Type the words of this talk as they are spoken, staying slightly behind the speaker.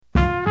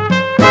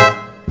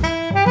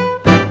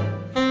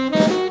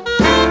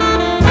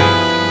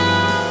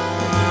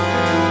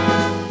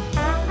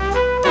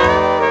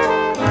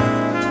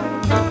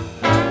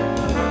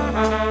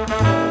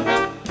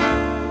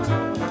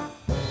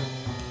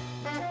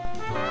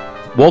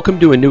Welcome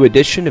to a new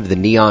edition of the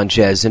Neon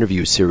Jazz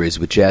Interview Series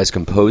with jazz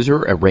composer,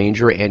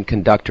 arranger, and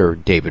conductor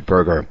David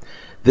Berger.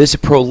 This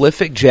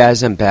prolific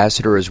jazz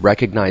ambassador is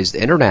recognized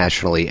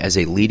internationally as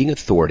a leading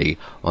authority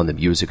on the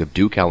music of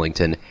Duke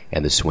Ellington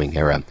and the swing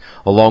era.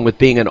 Along with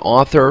being an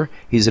author,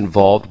 he's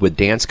involved with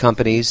dance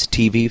companies,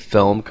 TV,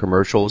 film,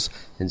 commercials,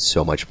 and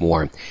so much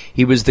more.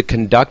 He was the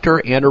conductor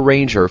and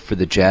arranger for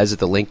the Jazz at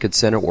the Lincoln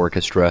Center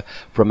Orchestra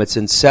from its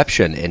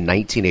inception in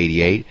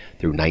 1988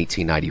 through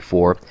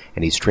 1994,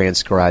 and he's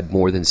transcribed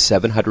more than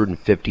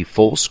 750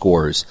 full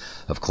scores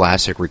of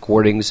classic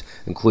recordings,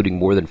 including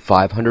more than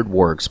 500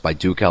 works by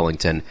Duke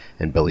Ellington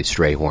and Billy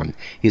Strayhorn.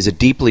 He's a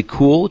deeply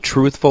cool,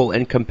 truthful,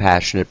 and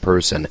compassionate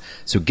person,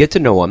 so get to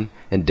know him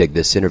and dig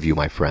this interview,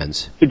 my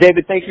friends. So,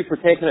 David, thank you for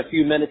taking a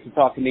few minutes to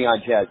talk to me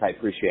on jazz. I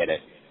appreciate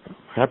it.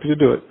 Happy to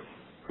do it.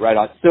 Right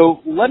on.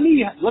 So let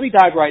me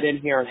dive right in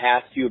here and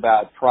ask you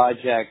about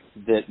projects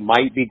that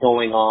might be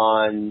going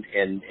on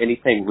and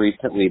anything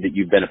recently that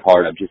you've been a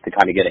part of, just to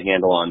kind of get a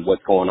handle on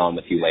what's going on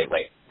with you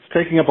lately.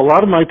 Taking up a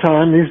lot of my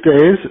time these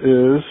days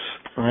is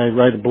I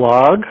write a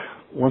blog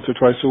once or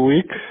twice a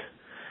week,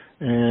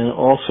 and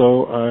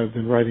also I've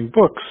been writing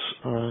books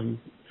on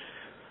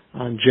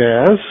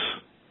jazz.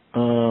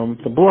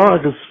 The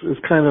blog is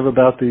kind of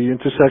about the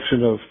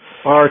intersection of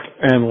art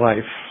and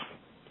life.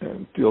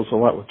 It deals a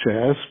lot with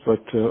jazz, but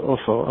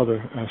also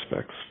other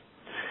aspects.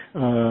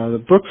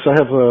 The books I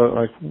have,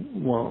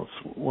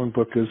 one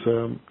book is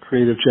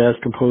Creative Jazz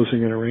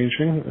Composing and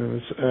Arranging, and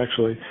it's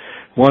actually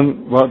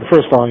the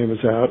first volume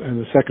is out, and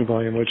the second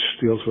volume, which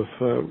deals with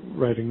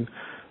writing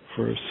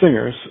for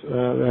singers,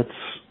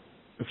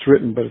 it's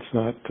written, but it's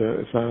not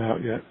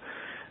out yet.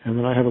 And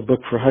then I have a book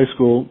for high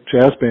school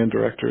jazz band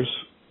directors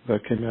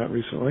that came out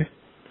recently,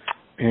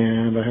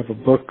 and I have a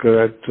book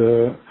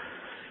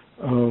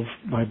of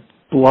my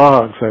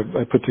blogs.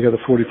 I put together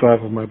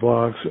 45 of my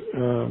blogs.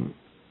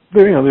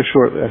 They're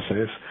short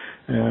essays,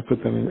 and I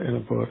put them in a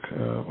book.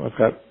 I've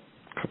got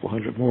a couple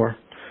hundred more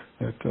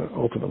that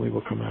ultimately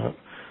will come out.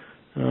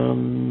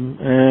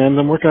 And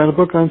I'm working on a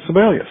book on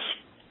Sibelius.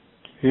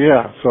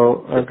 Yeah,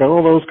 so I've got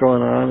all those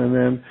going on, and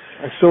then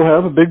I still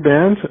have a big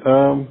band.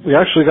 We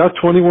actually got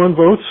 21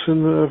 votes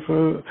in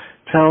the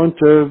talent,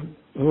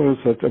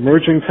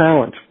 emerging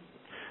talent.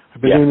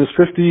 I've been doing this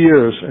 50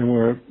 years, and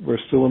we're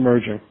still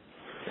emerging.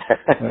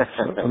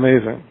 That's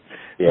amazing.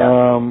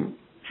 Yeah.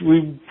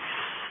 We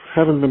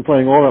haven't been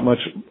playing all that much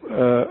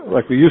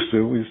like we used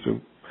to. We used to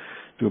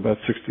do about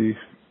 60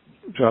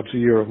 jobs a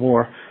year or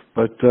more,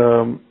 but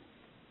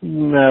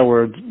now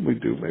we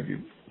do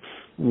maybe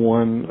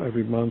one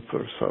every month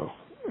or so,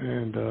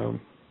 and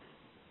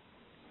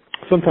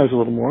sometimes a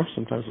little more,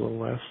 sometimes a little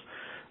less.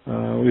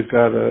 We've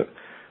got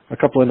a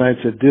couple of nights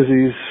at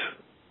Dizzy's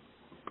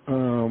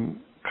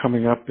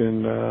coming up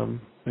in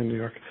New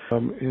York at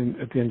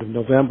the end of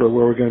November,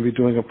 where we're going to be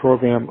doing a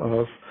program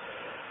of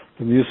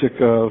the music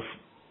of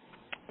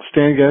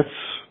Stan Getz,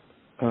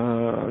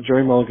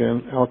 Jerry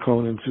Mulligan, Al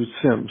Cohn, and Zoot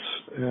Sims.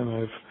 And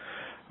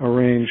I've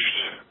arranged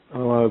a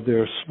lot of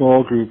their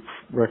small group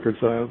records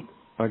that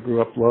I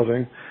grew up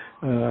loving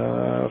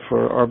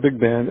for our big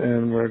band,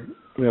 and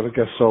we have a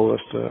guest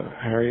soloist,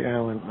 Harry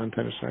Allen, on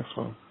tenor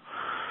saxophone.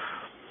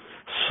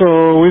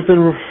 So we've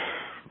been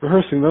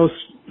rehearsing those.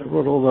 I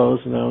wrote all those,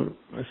 and now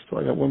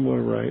I got one more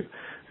to write,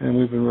 and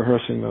we've been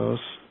rehearsing those.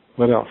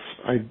 What else?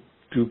 I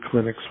do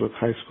clinics with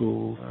high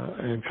school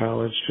and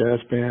college jazz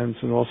bands,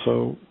 and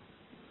also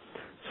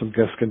some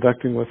guest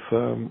conducting with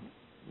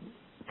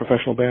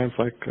professional bands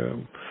like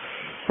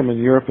some in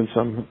Europe and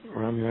some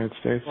around the United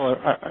States. Well,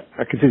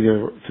 I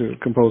continue to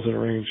compose and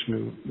arrange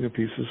new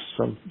pieces,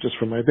 some just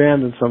for my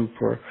band and some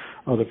for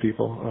other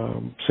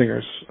people,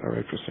 singers. I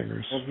write for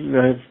singers.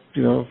 I have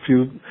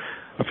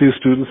a few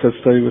students that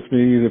study with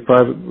me either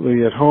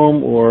privately at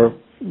home or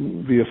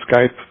via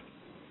Skype.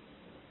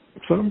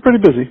 So I'm pretty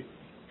busy.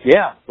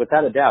 Yeah,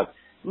 without a doubt.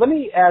 Let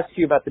me ask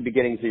you about the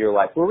beginnings of your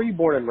life. Where were you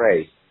born and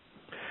raised?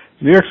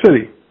 New York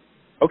City.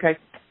 Okay.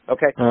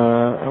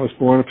 I was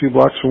born a few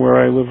blocks from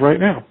where I live right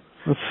now.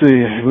 Let's see.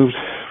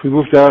 We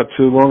moved out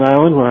to Long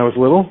Island when I was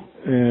little,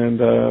 and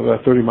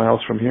about 30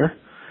 miles from here.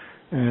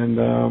 And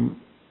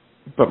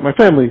but my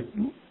family,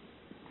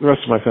 the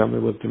rest of my family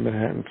lived in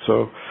Manhattan.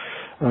 So,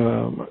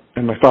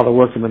 and my father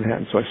worked in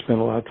Manhattan, so I spent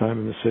a lot of time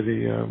in the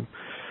city.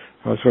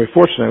 I was very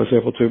fortunate. I was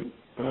able to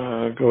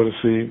go to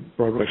see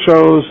Broadway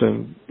shows,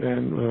 and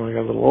when I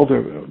got a little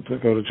older, to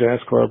go to jazz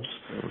clubs.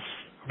 I was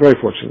very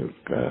fortunate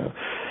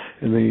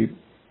in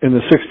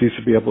the 60s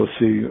to be able to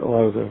see a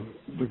lot of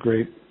the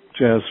great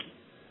jazz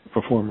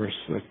performers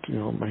that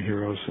my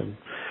heroes, and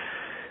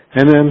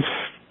then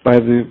by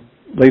the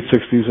late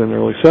 60s and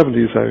early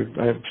 70s,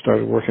 I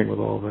started working with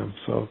all of them.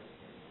 So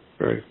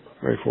very,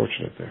 very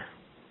fortunate there.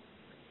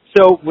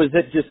 So was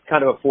it just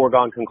kind of a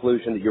foregone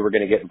conclusion that you were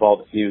going to get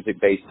involved with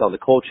music based on the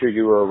culture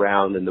you were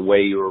around and the way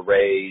you were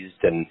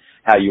raised and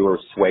how you were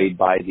swayed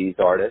by these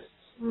artists?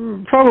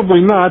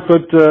 Probably not,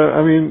 but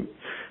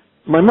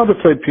my mother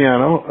played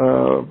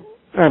piano,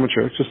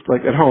 amateur, just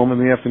like at home in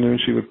the afternoon.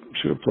 She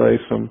would play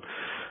some.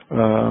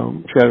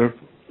 She had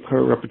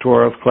her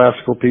repertoire of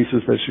classical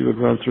pieces that she would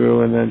run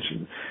through, and then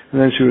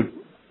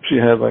she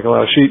had like a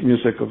lot of sheet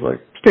music of like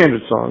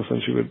standard songs,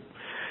 and she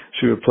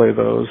would play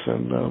those,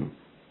 and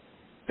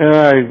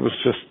I was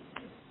just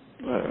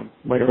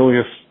my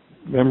earliest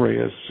memory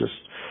is just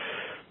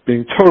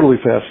being totally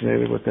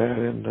fascinated with that,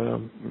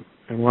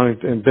 and wanting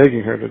and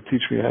begging her to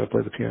teach me how to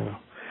play the piano.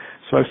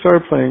 So I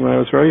started playing when I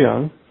was very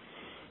young,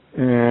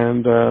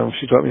 and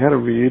she taught me how to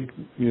read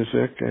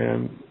music,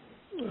 and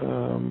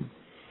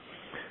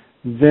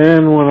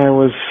then when I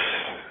was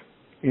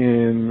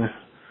in,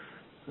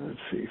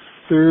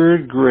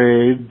 third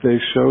grade, they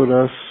showed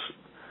us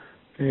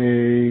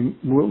a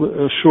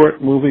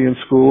short movie in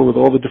school with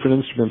all the different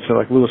instruments, so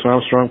like Louis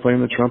Armstrong playing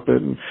the trumpet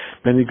and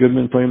Benny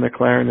Goodman playing the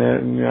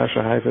clarinet and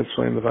Jascha Heifetz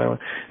playing the violin.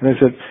 And they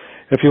said,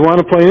 if you want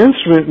to play an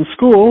instrument in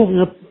school,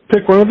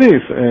 pick one of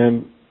these.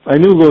 And I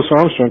knew Louis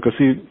Armstrong because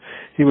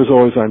he was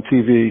always on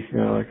TV.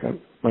 Like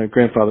my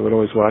grandfather would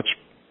always watch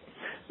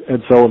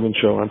Ed Sullivan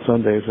Show on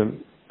Sundays,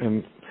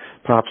 and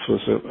Pops was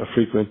a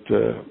frequent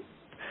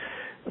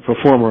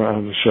performer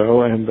on the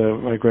show, and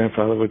my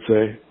grandfather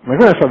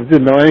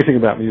didn't know anything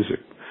about music,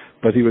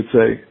 but he would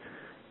say,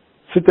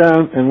 sit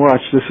down and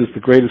watch, this is the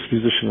greatest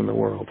musician in the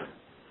world.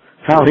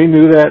 How he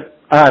knew that,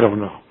 I don't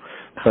know,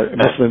 but it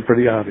must have been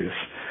pretty obvious.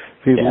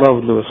 He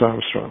loved Louis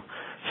Armstrong.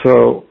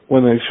 So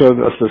when they showed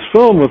us this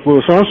film with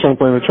Louis Armstrong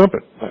playing the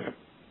trumpet,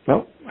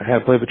 I had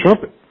to play the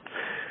trumpet.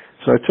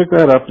 So I took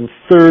that up in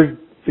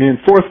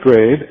fourth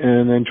grade,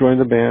 and then joined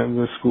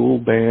the school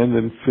band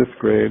in fifth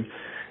grade.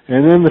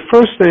 And then the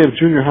first day of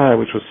junior high,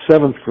 which was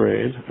seventh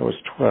grade, I was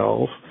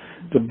 12,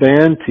 the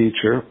band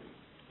teacher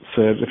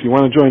said, if you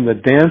want to join the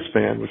dance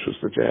band, which was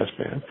the jazz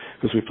band,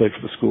 because we played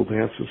for the school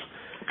dances,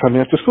 come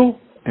after school.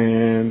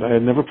 And I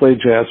had never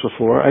played jazz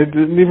before. I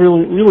didn't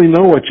even really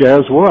know what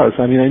jazz was.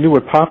 I mean, I knew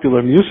what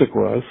popular music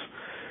was,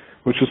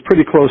 which was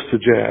pretty close to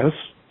jazz.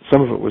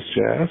 Some of it was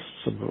jazz,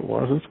 some of it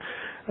wasn't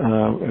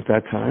at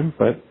that time.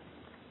 But,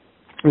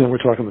 we're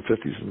talking the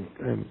 50s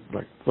and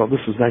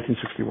this was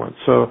 1961.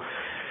 So,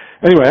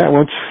 anyway, I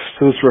went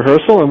to this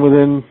rehearsal, and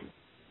within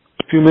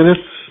a few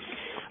minutes,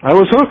 I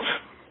was hooked.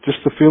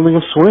 Just the feeling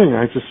of swing.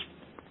 I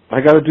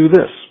got to do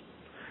this.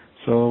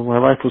 So my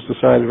life was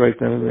decided right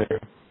then and there.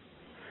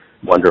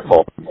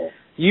 Wonderful.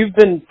 You've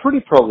been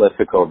pretty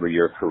prolific over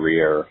your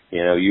career.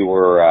 You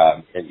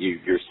were,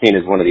 you're seen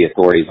as one of the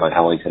authorities on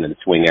Ellington and the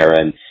swing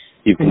era, and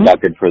you've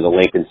conducted for the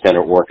Lincoln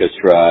Center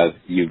Orchestra.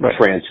 You've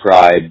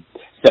transcribed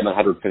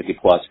 750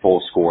 plus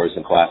full scores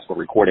and classical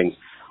recordings.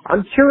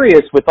 I'm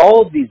curious, with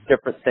all of these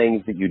different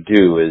things that you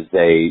do as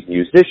a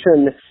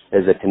musician,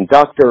 as a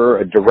conductor,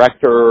 a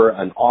director,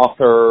 an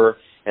author,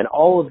 and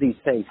all of these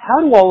things,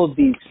 how do all of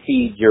these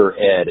feed your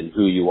ed and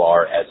who you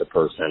are as a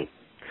person?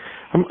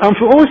 I'm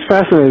always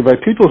fascinated by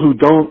people who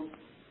don't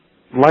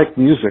like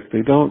music.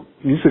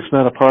 Music's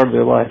not a part of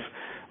their life.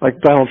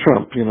 Like Donald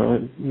Trump,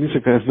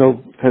 music has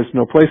no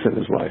place in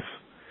his life.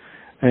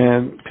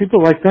 And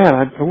people like that,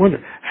 I wonder,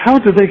 how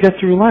do they get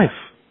through life?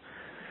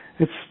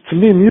 To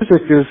me,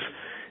 music is,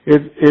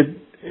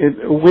 it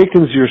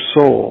awakens your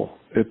soul.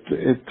 It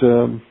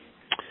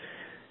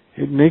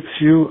makes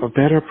you a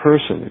better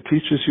person. It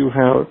teaches you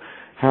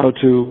how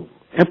to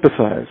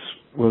empathize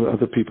with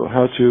other people,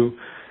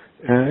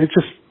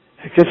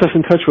 it gets us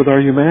in touch with our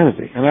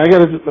humanity. And I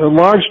get a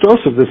large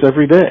dose of this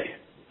every day.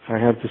 I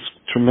have this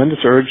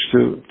tremendous urge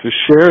to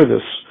share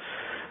this,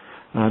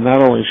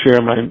 not only share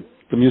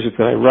the music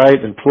that I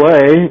write and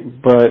play,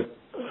 but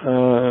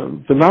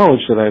the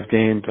knowledge that I've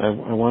gained.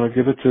 I want to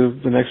give it to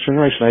the next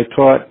generation.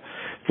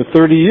 For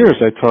 30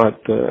 years, I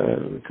taught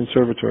the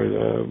conservatory,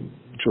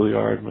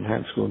 Juilliard,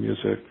 Manhattan School of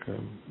Music,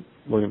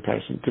 William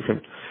Patterson,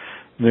 different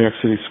New York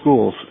City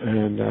schools,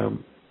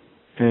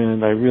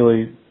 and I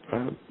really,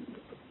 I've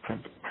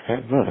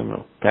had,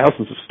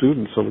 thousands of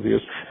students over the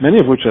years, many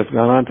of which have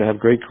gone on to have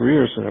great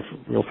careers and are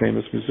real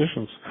famous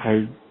musicians.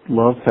 I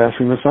love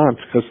passing this on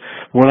because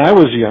when I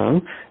was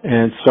young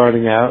and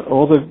starting out,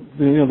 all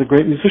the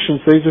great musicians,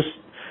 they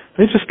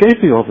just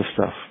gave me all this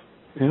stuff.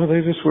 They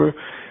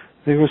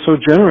were so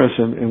generous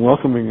in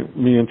welcoming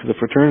me into the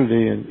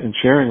fraternity and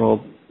sharing all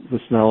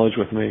this knowledge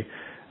with me,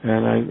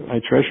 and I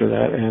treasure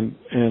that, and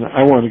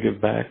I want to give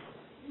back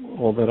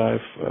all that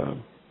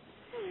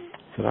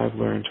I've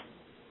learned.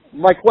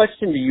 My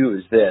question to you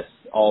is this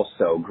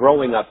also,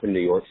 growing up in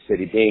New York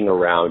City, being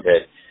around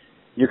it,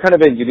 you're kind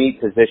of in a unique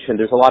position.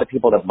 There's a lot of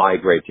people that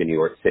migrate to New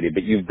York City,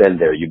 but you've been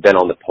there. You've been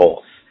on the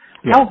pulse.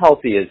 Yeah. How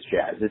healthy is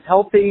jazz? Is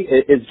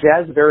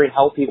jazz a very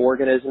healthy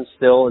organism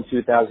still in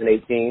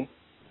 2018?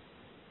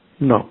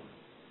 No.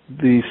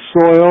 The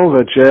soil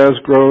that jazz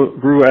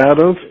grew out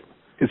of,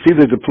 it's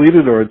either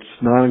depleted or it's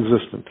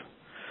non-existent.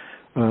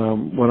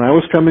 When I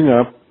was coming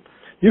up,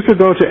 you could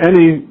go to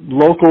any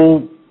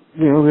local,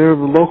 there were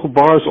local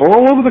bars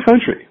all over the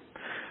country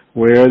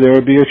where there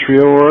would be a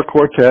trio or a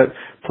quartet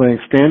playing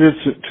standard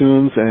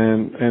tunes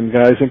and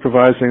guys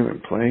improvising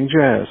and playing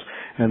jazz.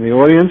 And the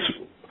audience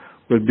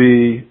would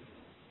be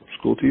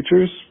school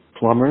teachers,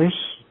 plumbers,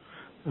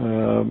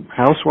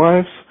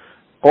 housewives,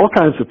 all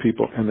kinds of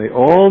people, and they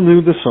all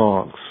knew the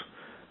songs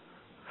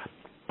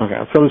Okay,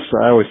 I'll tell this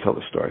story. I always tell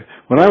this story.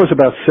 When I was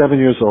about 7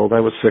 years old,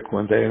 I was sick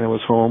one day, and I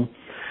was home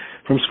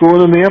from school,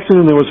 and in the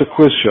afternoon there was a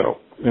quiz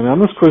show. And on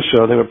this quiz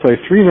show, they would play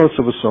 3 notes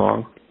of a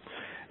song,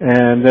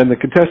 and then the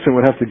contestant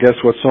would have to guess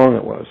what song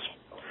it was.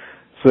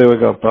 So they would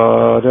go,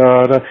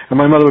 ba-da-da, and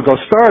my mother would go,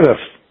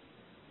 Stardust.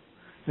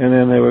 And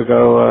then they would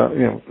go,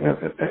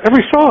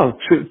 every song,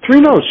 3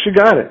 notes, she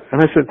got it.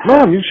 And I said,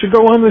 Mom, you should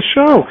go on the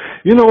show.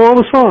 You know all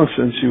the songs.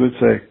 And she would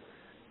say,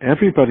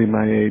 everybody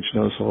my age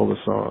knows all the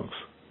songs.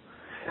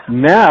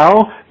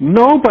 Now,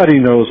 nobody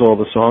knows all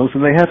the songs,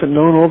 and they haven't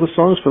known all the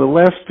songs for the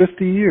last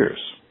 50 years.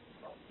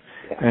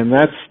 And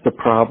that's the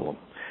problem.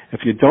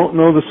 If you don't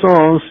know the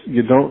songs,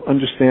 you don't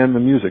understand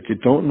the music. You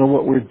don't know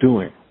what we're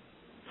doing.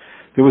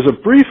 There was a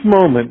brief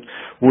moment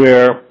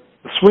where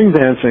swing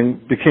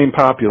dancing became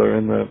popular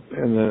in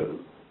the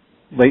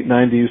late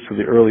 90s to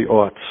the early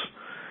aughts.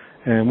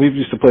 And we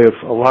used to play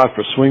a lot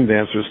for swing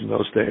dancers in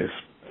those days.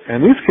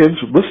 And these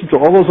kids would listen to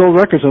all those old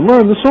records and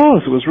learn the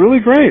songs. It was really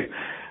great.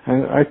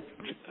 And I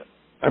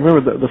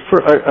remember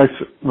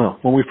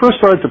when we first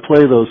started to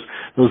play those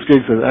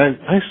gigs, I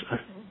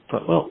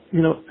thought, well,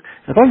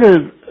 if I'm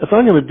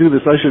going to do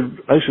this, I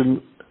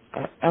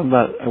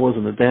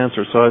wasn't a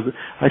dancer, so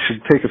I should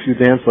take a few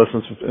dance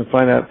lessons and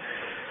find out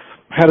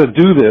how to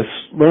do this,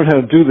 learn how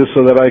to do this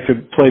so that I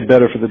could play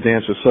better for the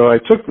dancers. So I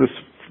took this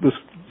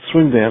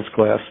swing dance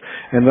class,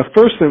 and the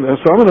first thing,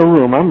 so I'm in a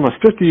room, I'm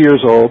 50 years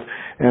old,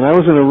 and I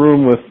was in a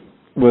room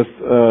with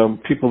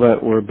people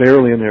that were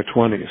barely in their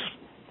 20s.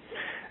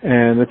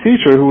 And the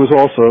teacher,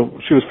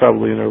 she was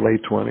probably in her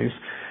late 20s,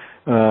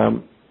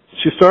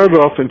 she started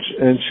off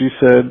and she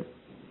said,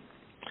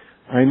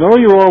 I know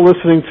you're all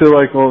listening to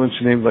and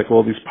she named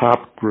all these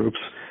pop groups.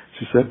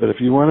 She said, but if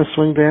you want to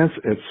swing dance,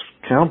 it's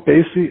Count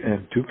Basie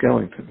and Duke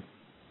Ellington.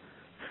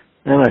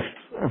 And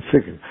I'm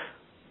thinking,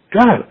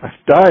 God,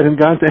 I've died and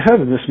gone to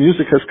heaven. This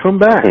music has come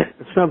back.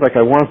 It's not like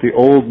I want the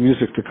old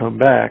music to come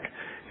back.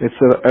 It's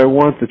that I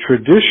want the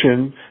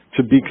tradition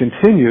to be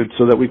continued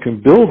so that we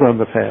can build on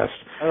the past.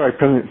 I write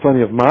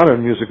plenty of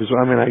modern music.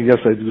 I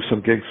guess I do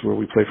some gigs where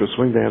we play for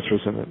swing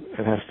dancers, and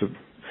it has to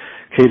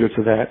cater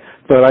to that.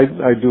 But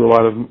I do a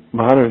lot of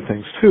modern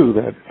things too.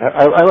 That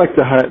I like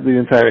the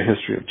entire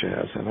history of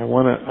jazz, and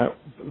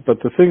but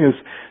the thing is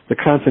the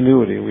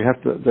continuity. We have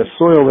the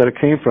soil that it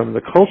came from,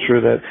 the culture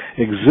that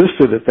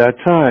existed at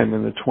that time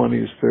in the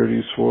 20s,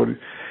 30s,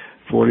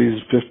 40s,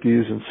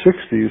 50s, and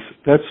 60s.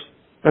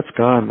 That's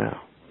gone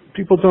now.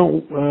 People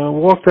don't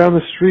walk down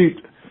the street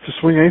to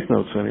swing eighth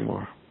notes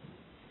anymore.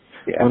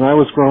 Yeah. When I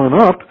was growing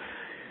up,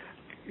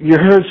 you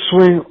heard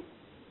swing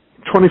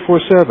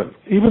 24/7.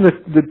 Even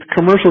the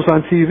commercials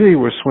on TV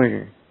were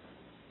swinging.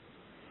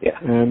 Yeah.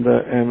 And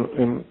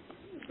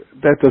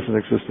that doesn't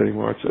exist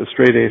anymore. It's a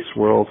straight eighths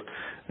world,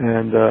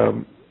 and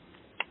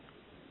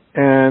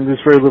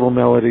there's very little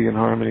melody and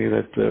harmony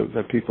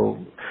that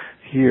people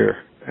hear.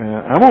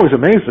 I'm always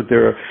amazed that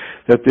there's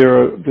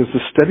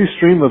a steady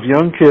stream of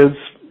young kids.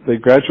 They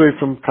graduate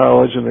from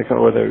college and they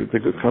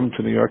come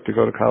to New York to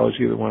go to college.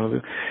 Either one of the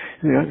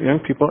young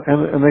people,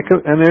 and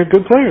they're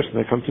good players. And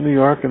they come to New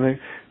York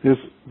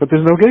but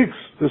there's no gigs.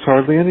 There's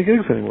hardly any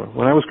gigs anymore.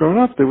 When I was growing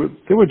up, there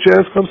were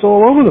jazz clubs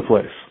all over the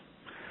place.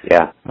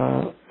 Yeah.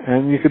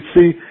 And you could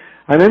see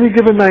on any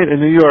given night in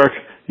New York,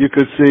 you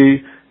could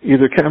see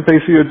either Count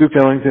Basie or Duke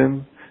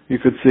Ellington. You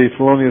could see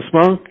Thelonious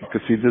Monk. You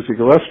could see Dizzy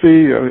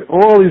Gillespie.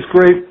 All these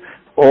great,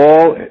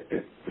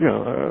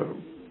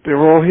 they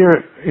were all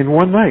here in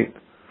one night.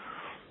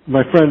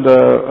 My friend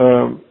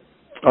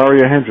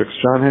Aria Hendricks,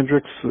 John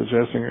Hendricks, the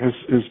jazz singer,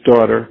 his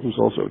daughter, who's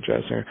also a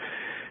jazz singer,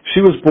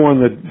 she was born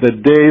the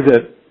day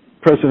that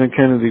President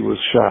Kennedy was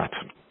shot,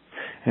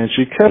 and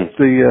she kept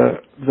the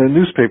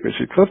newspaper.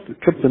 She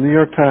kept the New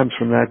York Times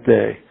from that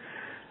day,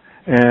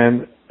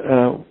 and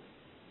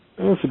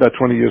it was about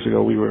 20 years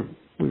ago. We were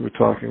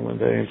talking one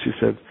day, and she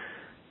said,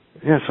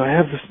 yes, I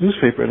have this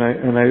newspaper, and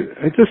I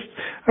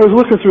was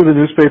looking through the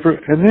newspaper,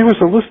 and there was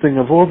a listing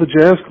of all the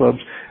jazz clubs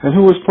and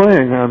who was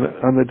playing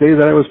on the day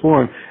that I was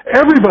born.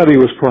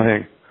 Everybody was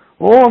playing,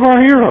 all of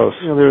our heroes.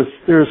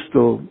 There's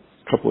still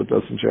a couple of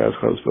dozen jazz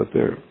clubs, but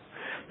they're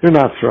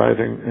not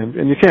thriving,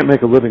 and you can't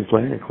make a living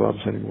playing in clubs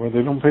anymore.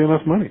 They don't pay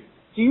enough money.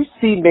 Do you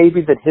see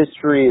maybe that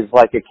history is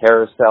like a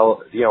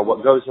carousel?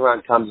 What goes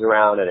around comes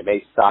around, and it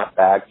may stop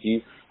back. Do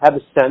you have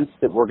a sense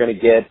that we're going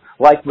to get,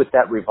 like with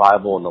that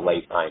revival in the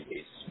late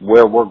 90s,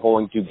 where we're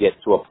going to get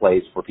to a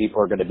place where people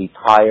are going to be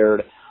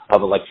tired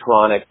of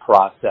electronic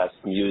processed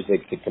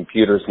music that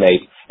computers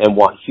make and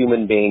want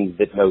human beings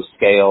that know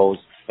scales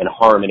and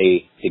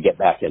harmony to get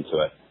back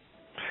into it?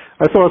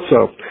 I thought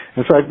so.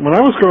 In fact, when I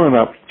was growing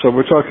up, so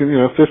we're talking,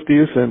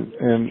 50s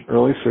and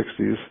early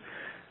 60s,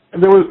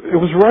 and it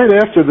was right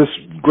after this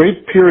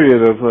great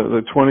period of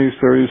the 20s,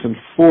 30s, and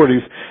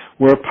 40s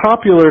where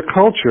popular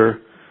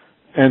culture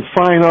and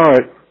fine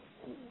art,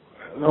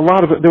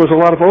 there was a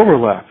lot of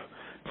overlap.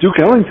 Duke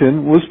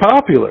Ellington was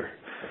popular.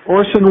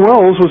 Orson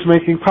Welles was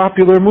making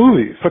popular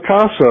movies.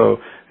 Picasso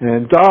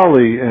and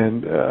Dali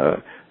and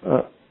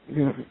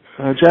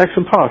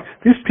Jackson Pollock.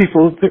 These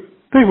people,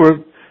 they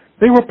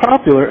were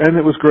popular, and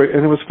it was great,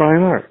 and it was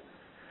fine art.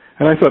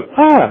 And I thought,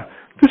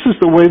 this is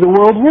the way the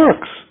world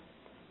works.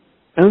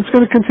 And it's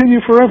going to continue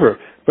forever.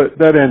 But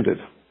that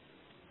ended.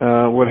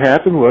 What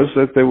happened was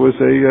that there was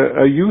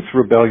a youth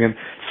rebellion.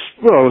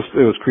 Well,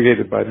 it was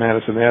created by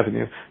Madison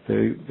Avenue.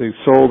 They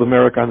sold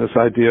America on this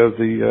idea of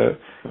the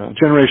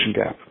generation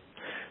gap,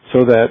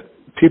 so that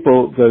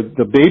people,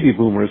 the baby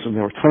boomers, and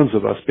there were tons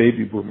of us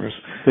baby boomers,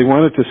 they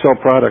wanted to sell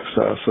products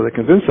to us. So they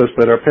convinced us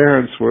that our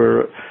parents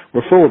were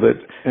full of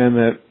it, and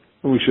that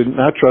we should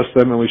not trust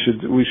them, and we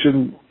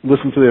shouldn't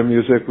listen to their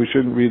music. We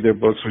shouldn't read their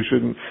books. We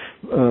shouldn't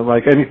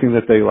like anything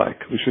that they like.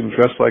 We shouldn't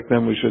dress like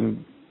them. We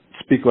shouldn't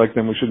speak like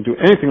them. We shouldn't do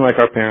anything like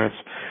our parents.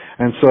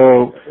 And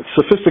so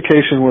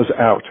sophistication was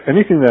out.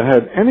 Anything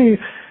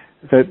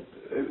that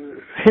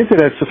hinted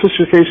at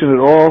sophistication at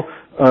all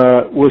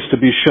was to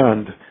be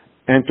shunned.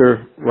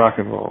 Enter rock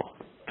and roll.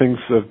 Things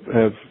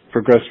have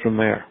progressed from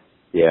there.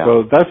 Yeah.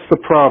 So that's the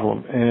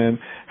problem, and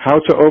how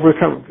to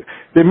overcome.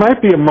 There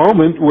might be a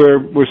moment where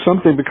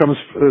something becomes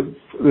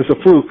there's a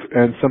fluke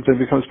and something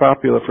becomes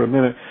popular for a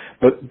minute.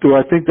 But do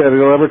I think that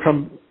it'll ever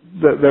come?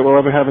 That we'll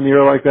ever have an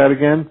era like that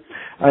again?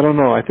 I don't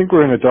know. I think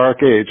we're in a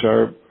dark age.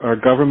 Our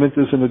government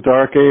is in a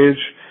dark age.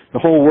 The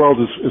whole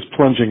world is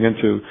plunging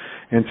into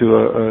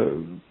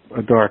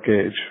a dark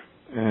age,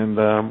 and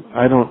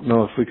I don't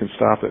know if we can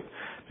stop it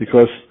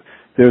because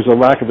there's a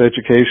lack of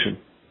education.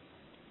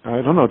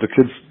 I don't know. Do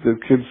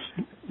kids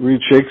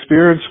read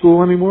Shakespeare in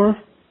school anymore?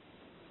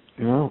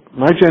 You know,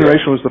 my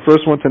generation was the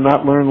first one to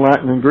not learn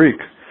Latin and Greek.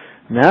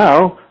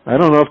 Now, I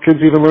don't know if kids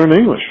even learn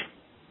English.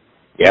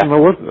 Yeah. I don't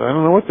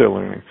know what they're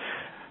learning.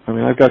 I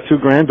mean, I've got two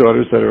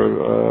granddaughters that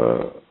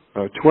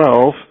are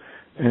 12,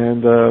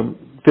 and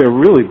they're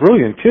really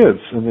brilliant kids,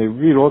 and they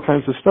read all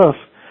kinds of stuff.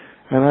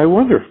 And I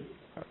wonder,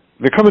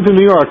 they're coming to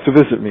New York to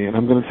visit me, and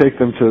I'm going to take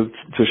them to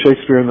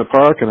Shakespeare in the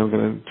Park, and I'm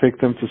going to take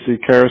them to see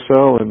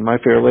Carousel and My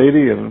Fair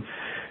Lady, and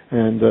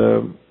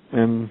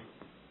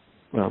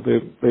well,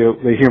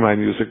 they hear my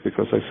music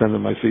because I send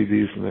them my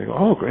CDs, and they go,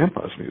 "Oh,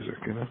 Grandpa's music,"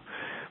 you know.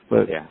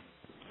 But yeah.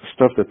 the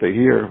stuff that they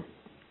hear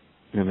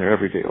in their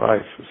everyday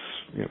life is,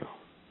 you know,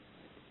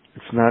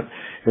 it's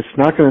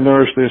not going to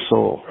nourish their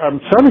soul. I'm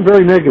sounding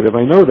very negative,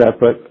 I know that,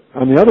 but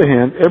on the other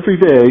hand, every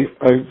day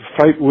I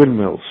fight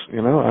windmills.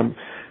 You know, I'm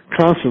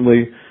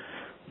constantly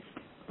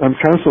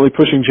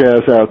pushing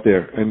jazz out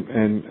there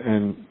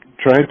and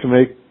trying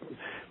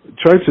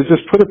to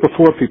just put it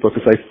before people,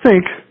 because I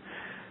think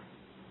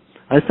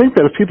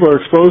that if people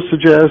are exposed to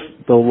jazz,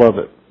 they'll love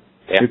it.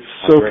 Yeah, it's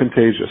so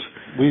contagious.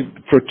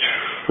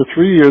 For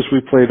 3 years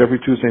we played every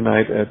Tuesday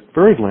night at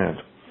Birdland,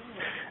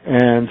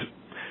 and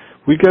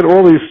we get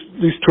all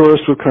these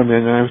tourists who come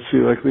in, and I see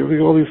like there were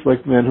all these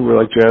like men who were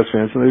like jazz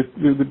fans, and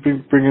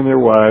they'd bring in their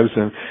wives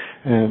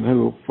and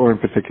who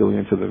weren't particularly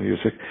into the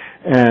music,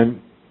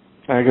 and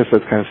I guess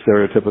that's kind of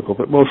stereotypical,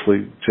 but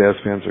mostly jazz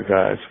fans are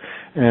guys,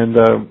 and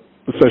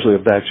especially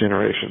of that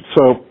generation.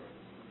 So,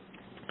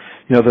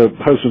 you know, the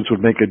husbands would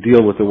make a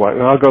deal with the wife.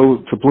 I'll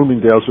go to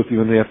Bloomingdale's with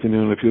you in the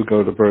afternoon if you'll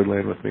go to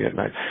Birdland with me at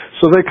night.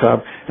 So they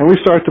come, and we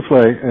start to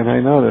play, and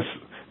I notice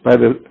by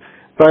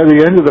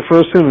the end of the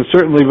first tune, and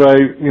certainly by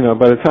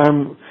the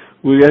time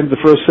we end the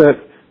first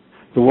set,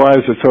 the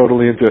wives are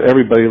totally into it.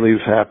 Everybody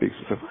leaves happy.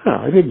 So,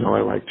 wow, I didn't know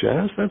I liked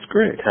jazz. That's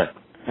great.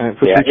 And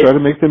because we try to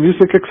make the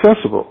music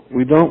accessible.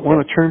 We don't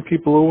want to turn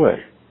people away.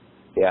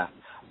 Yeah.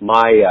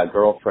 My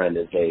girlfriend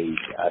is a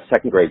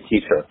second grade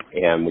teacher,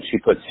 and when she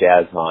puts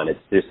jazz on, it's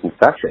just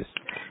infectious.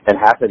 And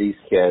half of these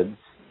kids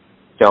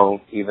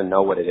don't even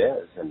know what it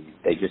is, and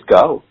they just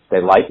go.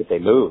 They like it. They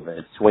move. And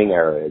it's swing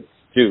era. It's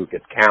juke.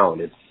 It's count.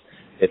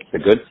 It's the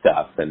good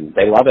stuff, and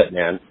they love it,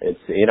 man. It's,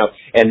 you know,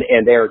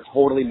 and they're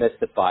totally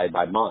mystified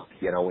by Monk.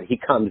 You know, when he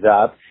comes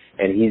up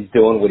and he's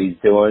doing what he's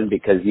doing,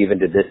 because even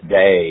to this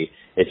day,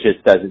 it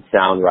just doesn't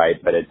sound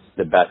right, but it's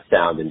the best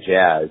sound in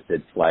jazz.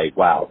 It's like,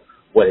 wow,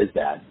 what is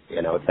that?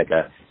 You know, it's like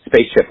a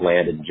spaceship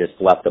landed and just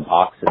left a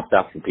box and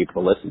stuff for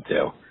people to listen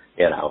to,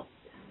 you know.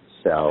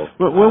 So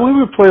when we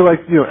would play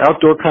like, you know,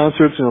 outdoor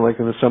concerts, you know, like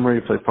in the summer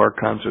you play park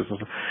concerts and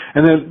stuff,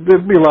 and then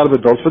there'd be a lot of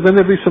adults, but then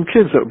there'd be some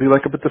kids that would be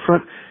like up at the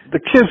front. The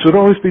kids would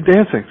always be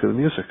dancing to the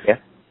music. Yeah.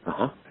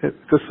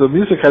 Because the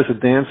music has a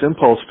dance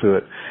impulse to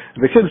it.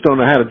 If the kids don't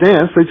know how to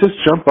dance, they just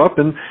jump up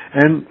and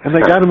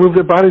they got to move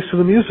their bodies to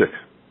the music.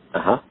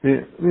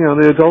 You know,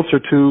 the adults are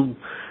too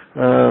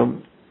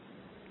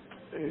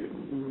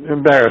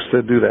embarrassed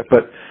to do that.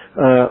 But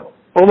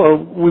although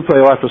we play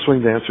a lot for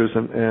swing dancers,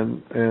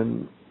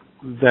 and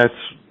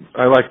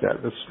I like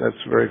that. That's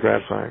very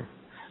gratifying.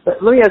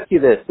 But let me ask you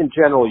this. In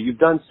general, you've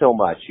done so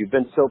much. You've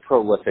been so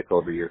prolific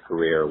over your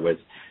career with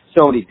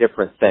so many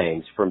different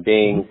things, from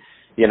being,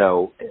 you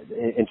know,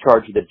 in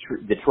charge of the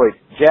Detroit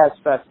Jazz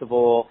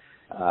Festival,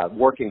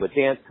 working with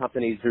dance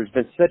companies. There's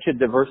been such a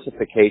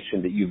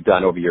diversification that you've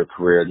done over your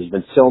career. There's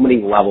been so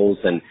many levels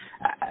and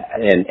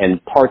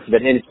parts of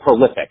it, and it's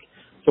prolific.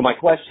 So my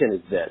question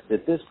is this.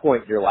 At this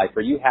point in your life,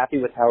 are you happy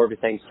with how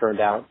everything's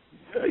turned out?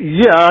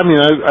 Yeah, I mean,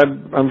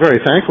 I'm very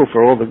thankful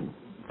for all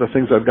the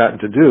things I've gotten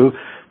to do,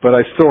 but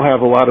I still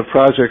have a lot of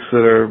projects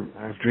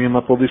I've dreamed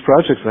up all these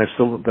projects, and I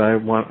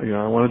want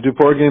to do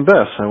Board Game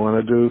Best.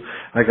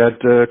 I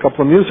got a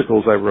couple of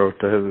musicals I wrote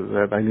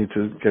that I need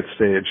to get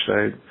staged.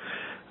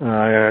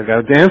 I got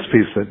a dance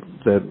piece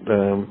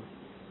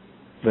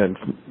that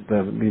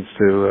needs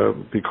to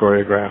be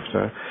choreographed.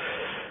 I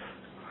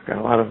got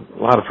a lot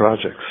of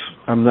projects.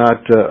 I'm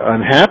not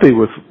unhappy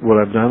with what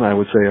I've done. I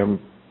would say I'm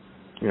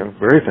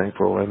very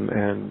thankful,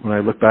 and when I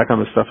look back on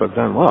the stuff I've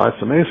done, wow,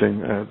 it's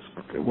amazing.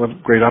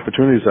 What great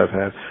opportunities I've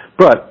had.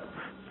 But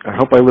I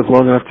hope I live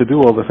long enough to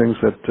do all the things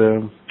that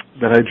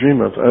I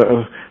dream of.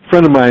 A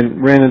friend of mine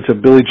ran into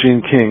Billie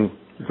Jean King,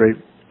 great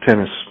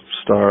tennis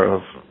star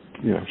of,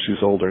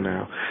 she's older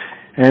now,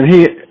 and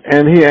he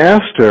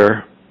asked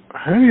her,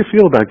 "How do you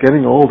feel about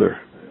getting older?"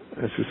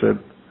 And she said,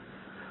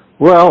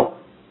 "Well,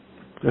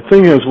 the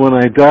thing is, when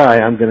I die,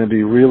 I'm going to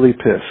be really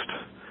pissed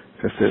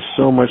because there's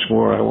so much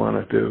more I want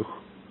to do."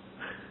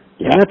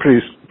 Yeah. And that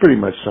pretty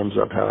much sums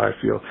up how I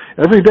feel.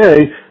 Every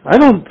day, I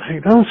don't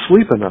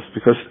sleep enough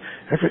because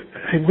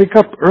I wake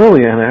up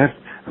early and I have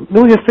a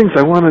million things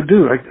I want to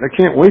do. I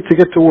can't wait to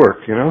get to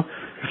work, because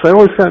I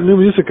always got new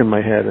music in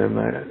my head, and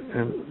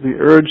the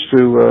urge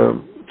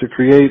to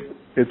create,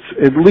 it's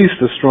at least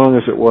as strong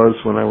as it was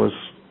when I was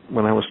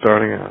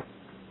starting out.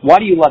 Why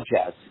do you love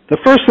jazz? The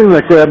first thing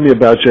that grabbed me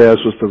about jazz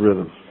was the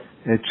rhythm.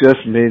 It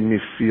just made me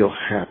feel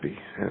happy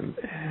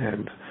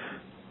and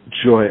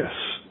joyous.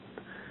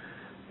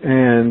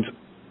 And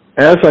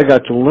as I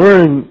got to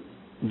learn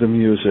the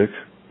music,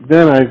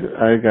 then I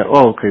got,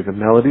 the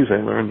melodies. I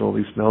learned all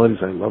these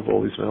melodies. I love all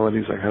these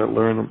melodies. I had to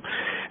learn them.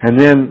 And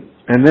then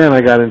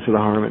I got into the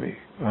harmony.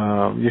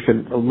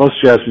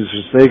 Most jazz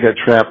musicians, they get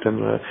trapped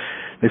in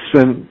they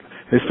spend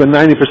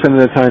 90% of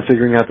their time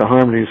figuring out the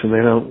harmonies, and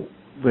they don't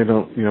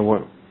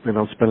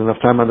spend enough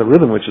time on the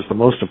rhythm, which is the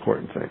most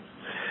important thing.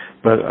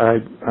 But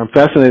I'm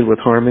fascinated with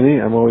harmony.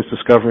 I'm always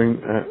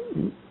discovering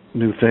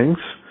new things,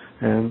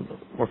 and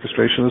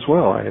orchestration as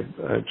well. I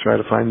try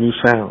to find new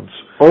sounds.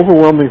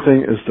 Overwhelming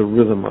thing is the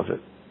rhythm of it.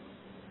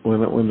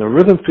 When the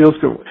rhythm feels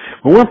good,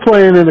 when we're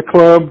playing in a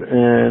club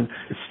and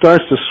it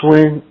starts to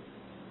swing,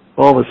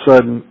 all of a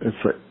sudden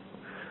it's like,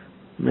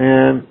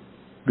 man,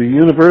 the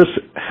universe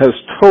has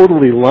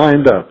totally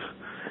lined up,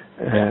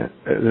 and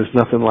there's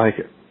nothing like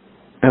it.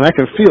 And I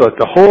can feel it.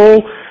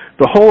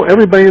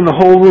 Everybody in the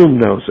whole room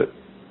knows it.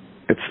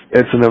 It's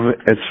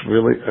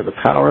really the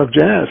power of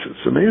jazz.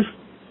 It's amazing.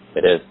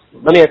 It is.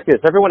 Let me ask you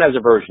this. Everyone has a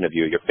version of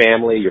you, your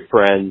family, your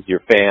friends, your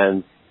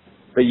fans,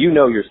 but you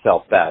know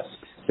yourself best.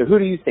 So who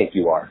do you think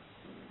you are?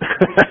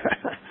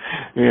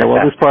 Yeah, well,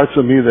 there's parts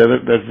of me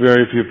that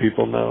very few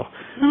people know.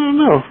 I don't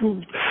know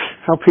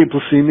how people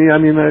see me. I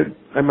mean,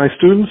 my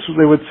students,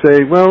 they would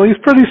say, well, he's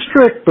pretty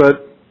strict,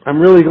 but I'm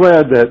really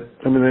glad that,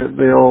 a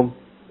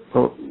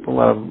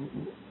lot of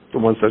the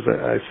ones that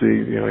I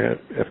see,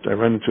 after I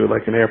run into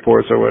like in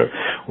airports or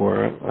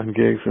on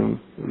gigs, and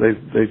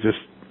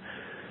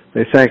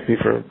they thank me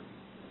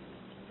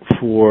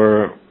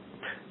for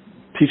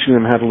teaching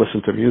them how to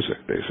listen to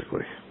music,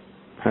 basically,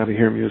 how to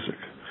hear music.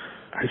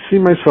 I see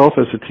myself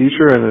as a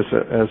teacher and as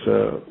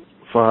a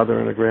father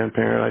and a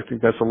grandparent. I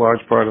think that's a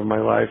large part of my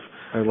life.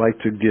 I like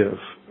to give.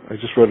 I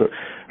just wrote a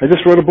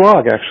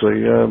blog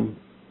actually a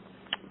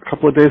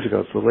couple of days ago.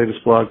 It's the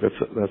latest blog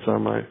that's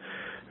on my.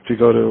 If you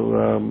go to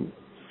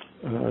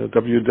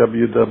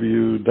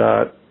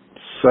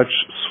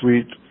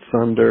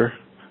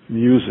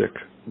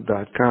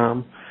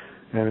www.suchsweetthundermusic.com,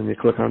 and then you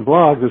click on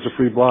blog, there's a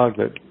free blog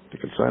that you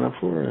can sign up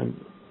for. And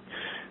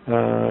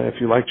if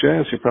you like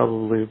jazz, you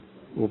probably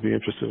will be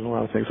interested in a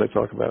lot of things I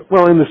talk about.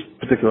 Well, in this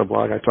particular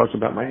blog, I talked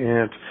about my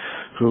aunt,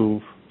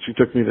 she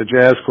took me to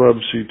jazz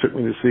clubs. She took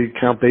me to see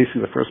Count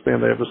Basie, the first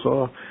band I ever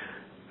saw.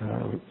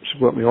 She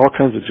bought me all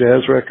kinds of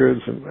jazz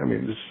records, and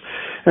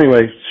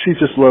anyway, she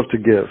just loved to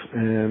give,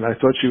 and I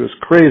thought she was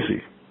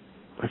crazy.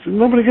 I said,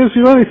 nobody gives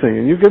you anything,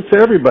 and you give to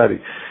everybody.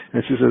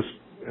 And she says,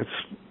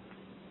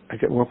 I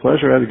get more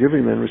pleasure out of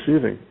giving than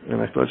receiving.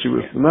 And I thought she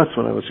was nuts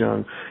when I was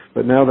young.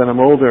 But now that I'm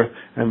older,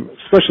 and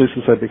especially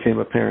since I became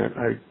a parent,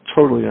 I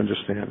totally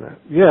understand that.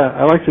 Yeah,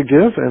 I like to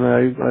give, and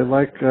I just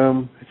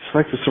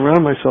like to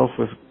surround myself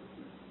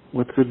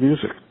with good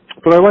music.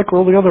 But I like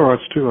all the other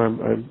arts too.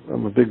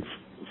 I'm a big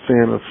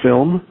fan of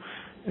film,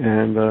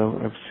 and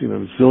I've seen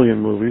a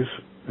zillion movies,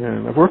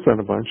 and I've worked on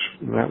a bunch,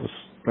 and that was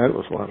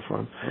a lot of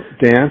fun.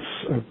 Dance,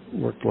 I've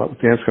worked a lot with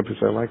dance companies.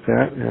 I like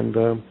that, and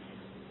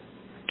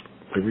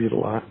I read a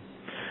lot.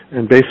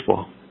 And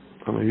baseball.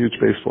 I'm a huge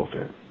baseball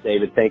fan.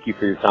 David, thank you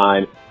for your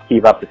time.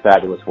 Keep up the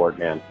fabulous work,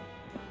 man.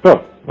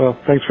 Oh, well,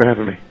 thanks for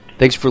having me.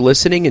 Thanks for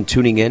listening and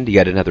tuning in to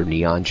yet another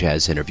Neon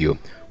Jazz interview,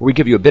 where we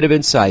give you a bit of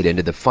insight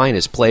into the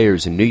finest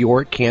players in New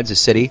York, Kansas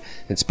City,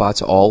 and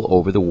spots all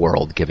over the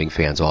world, giving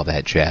fans all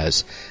that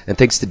jazz. And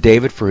thanks to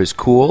David for his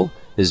cool,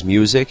 his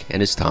music,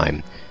 and his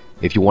time.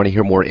 If you want to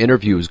hear more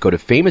interviews, go to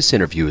Famous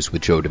Interviews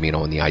with Joe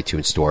Domino in the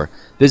iTunes Store.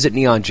 Visit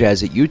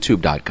neonjazz at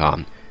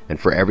youtube.com. And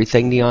for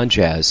everything Neon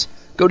Jazz,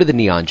 go to the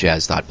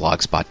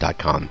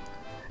neonjazz.blogspot.com.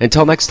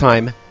 Until next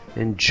time,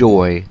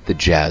 enjoy the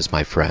jazz,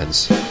 my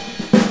friends.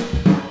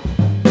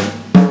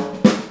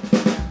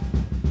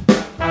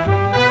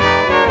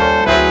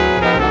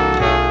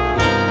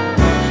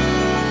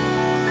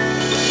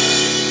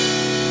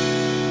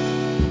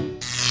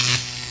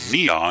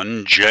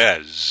 Neon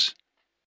Jazz.